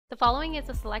The following is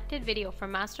a selected video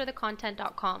from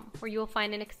masterthecontent.com, where you will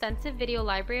find an extensive video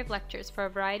library of lectures for a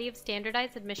variety of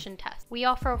standardized admission tests. We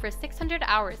offer over 600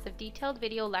 hours of detailed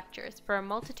video lectures for a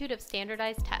multitude of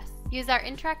standardized tests. Use our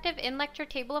interactive in-lecture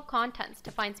table of contents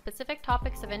to find specific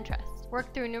topics of interest.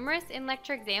 Work through numerous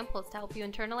in-lecture examples to help you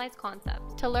internalize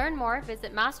concepts. To learn more,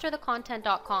 visit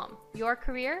masterthecontent.com. Your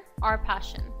career, our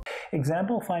passion.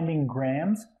 Example finding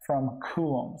grams from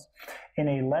coulombs. In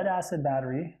a lead acid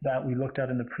battery that we looked at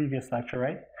in the previous lecture,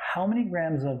 right? How many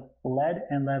grams of lead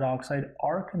and lead oxide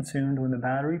are consumed when the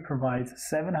battery provides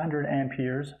 700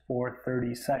 amperes for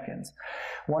 30 seconds?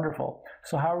 Wonderful.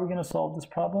 So how are we going to solve this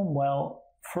problem? Well,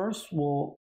 first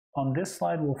on this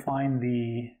slide we'll find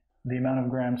the amount of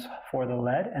grams for the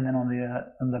lead, and then on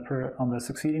the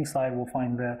succeeding slide we'll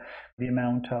find the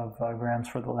amount of grams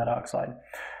for the lead oxide.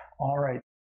 All right.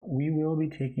 We will be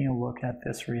taking a look at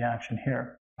this reaction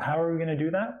here. How are we going to do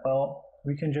that? Well,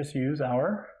 we can just use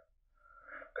our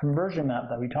conversion map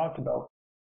that we talked about.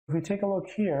 If we take a look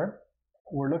here,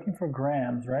 we're looking for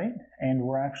grams, right? And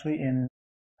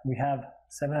we have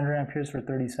 700 amperes for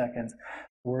 30 seconds.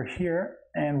 We're here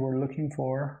and we're looking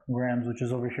for grams, which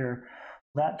is over here.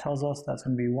 That tells us that's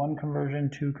going to be 1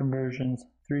 conversion, 2 conversions,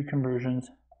 3 conversions,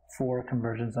 4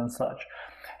 conversions, and such.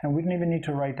 And we don't even need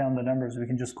to write down the numbers. We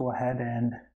can just go ahead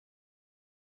and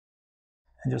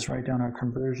just write down our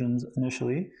conversions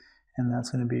initially. And that's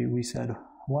going to be, we said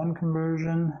 1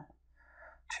 conversion,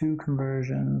 2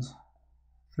 conversions,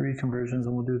 3 conversions,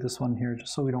 and we'll do this one here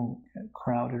just so we don't get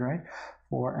crowded, right?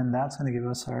 4, and that's going to give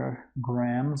us our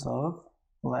grams of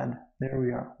lead. There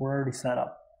we are. We're already set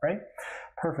up, right?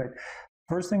 Perfect.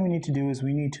 First thing we need to do is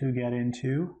we need to get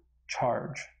into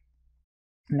charge.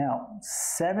 Now,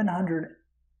 700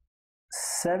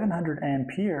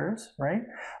 amperes, right?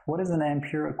 What is an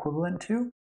ampere equivalent to?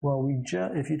 Well,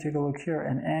 if you take a look here,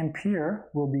 an ampere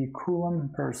will be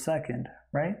coulomb per second,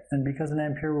 right? And because an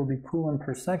ampere will be coulomb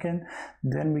per second,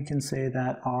 then we can say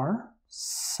that our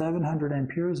 700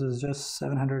 amperes is just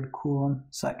 700 coulomb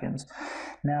seconds.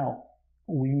 Now,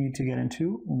 we need to get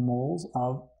into moles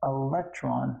of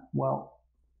electron. Well,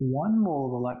 1 mole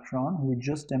of electron, we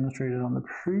just demonstrated on the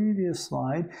previous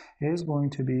slide, is going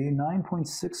to be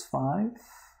 9.65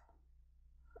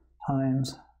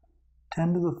 times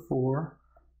 10 to the 4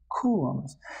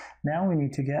 coulombs. Now we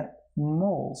need to get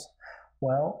moles.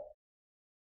 Well,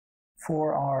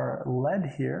 for our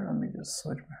lead here, let me just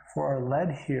switch. For our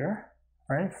lead here,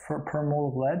 right, per mole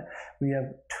of lead, we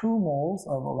have 2 moles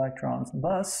of electrons.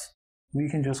 Thus, we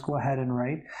can just go ahead and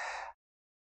write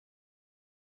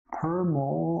per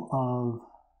mole of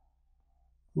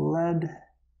lead,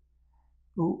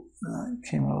 oh, that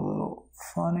came out a little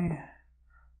funny,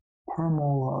 per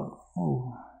mole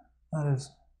of, that is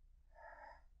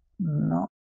not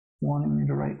wanting me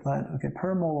to write lead. Okay,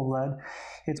 per mole of lead,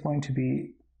 it's going to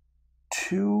be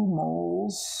 2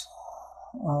 moles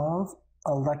of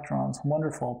electrons.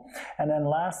 Wonderful. And then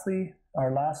lastly,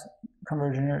 our last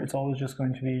conversion here, it's always just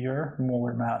going to be your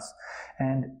molar mass.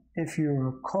 And if you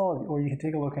recall, or you can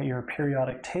take a look at your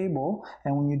periodic table,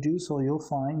 and when you do so, you'll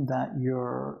find that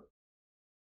your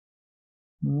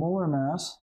molar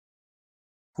mass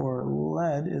for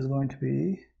lead is going to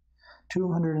be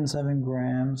 207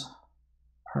 grams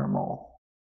per mole.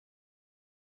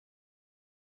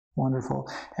 Wonderful.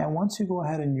 And once you go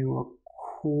ahead and you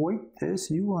equate this,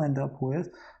 you will end up with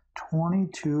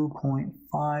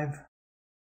 22.5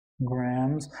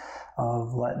 grams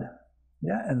of lead.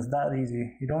 Yeah, and it's that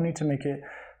easy. You don't need to make it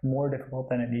more difficult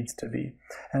than it needs to be.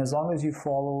 And as long as you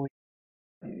follow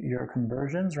your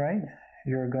conversions, right,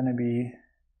 you're going to be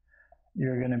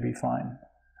fine.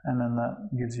 And then that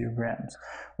gives you grams.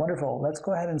 Wonderful. Let's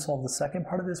go ahead and solve the second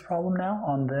part of this problem now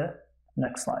on the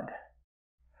next slide.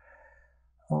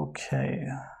 Okay.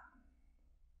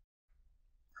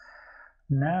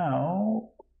 Now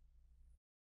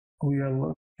we are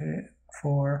looking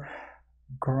for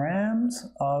grams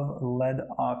of lead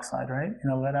oxide, right? In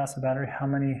a lead acid battery, how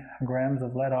many grams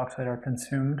of lead oxide are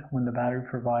consumed when the battery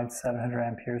provides 700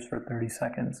 amperes for 30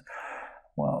 seconds?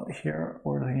 Well, here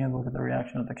we're taking a look at the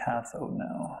reaction of the cathode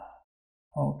now.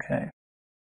 Okay.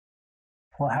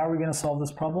 Well, how are we going to solve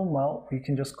this problem? Well, we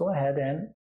can just go ahead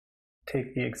and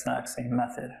take the exact same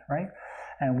method, right?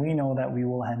 And we know that we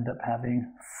will end up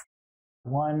having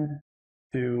 1,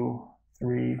 2,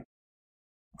 3,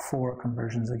 4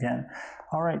 conversions again.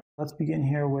 All right, let's begin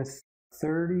here with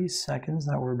 30 seconds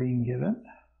that we're being given,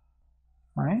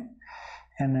 right?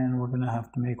 And then we're going to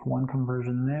have to make 1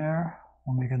 conversion there.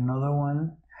 We'll make another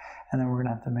one, and then we're going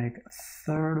to have to make a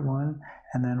third one,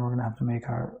 and then we're going to have to make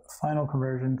our final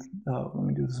conversion. Let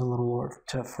me do this a little lower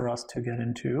for us to get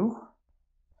into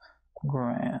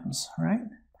grams, right?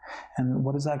 And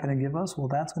what is that going to give us? Well,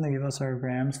 that's going to give us our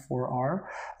grams for our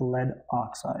lead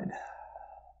oxide.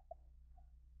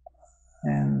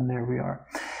 And there we are.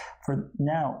 For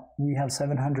now, we have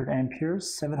 700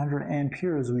 amperes. 700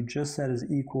 amperes, we just said, is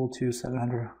equal to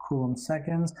 700 Coulomb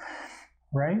seconds,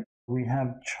 right? We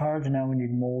have charge, now we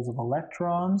need moles of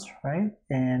electrons, right?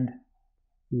 And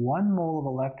 1 mole of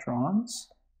electrons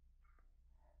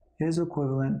is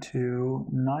equivalent to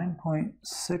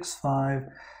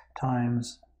 9.65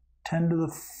 times 10 to the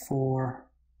 4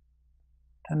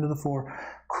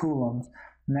 coulombs.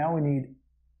 Now we're going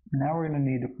to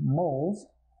need moles.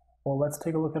 Well, let's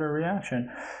take a look at our reaction.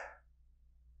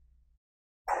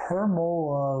 Per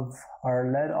mole of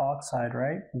our lead oxide,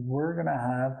 right, we're going to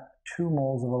have 2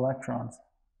 moles of electrons.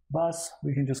 Thus,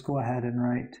 we can just go ahead and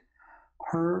write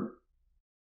per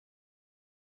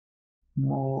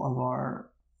mole of our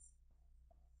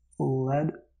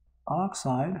lead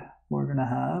oxide, we're going to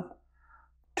have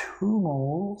 2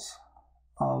 moles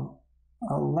of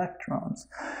electrons.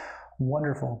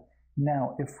 Wonderful.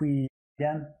 Now, if we,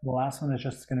 again, the last one is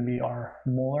just going to be our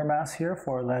molar mass here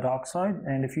for lead oxide.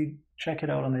 And if you check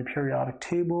it out on the periodic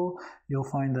table, you'll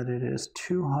find that it is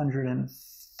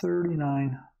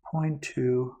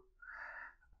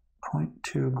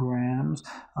 239.2 grams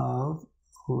of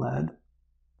lead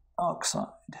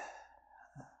oxide.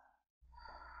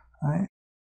 All right.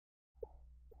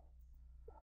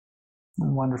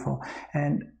 Wonderful.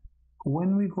 And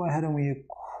when we go ahead and we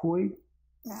equate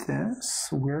this,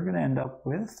 we're going to end up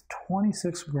with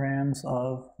 26 grams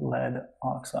of lead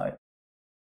oxide.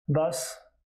 Thus,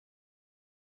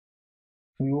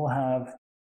 we will have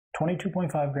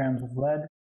 22.5 grams of lead,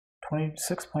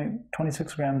 26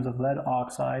 grams of lead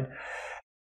oxide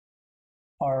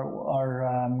are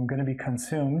going to be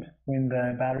consumed when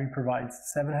the battery provides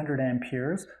 700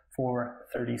 amperes for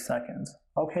 30 seconds.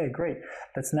 Okay, great.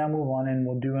 Let's now move on and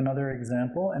we'll do another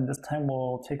example, and this time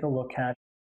we'll take a look at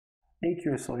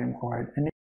aqueous sodium chloride. And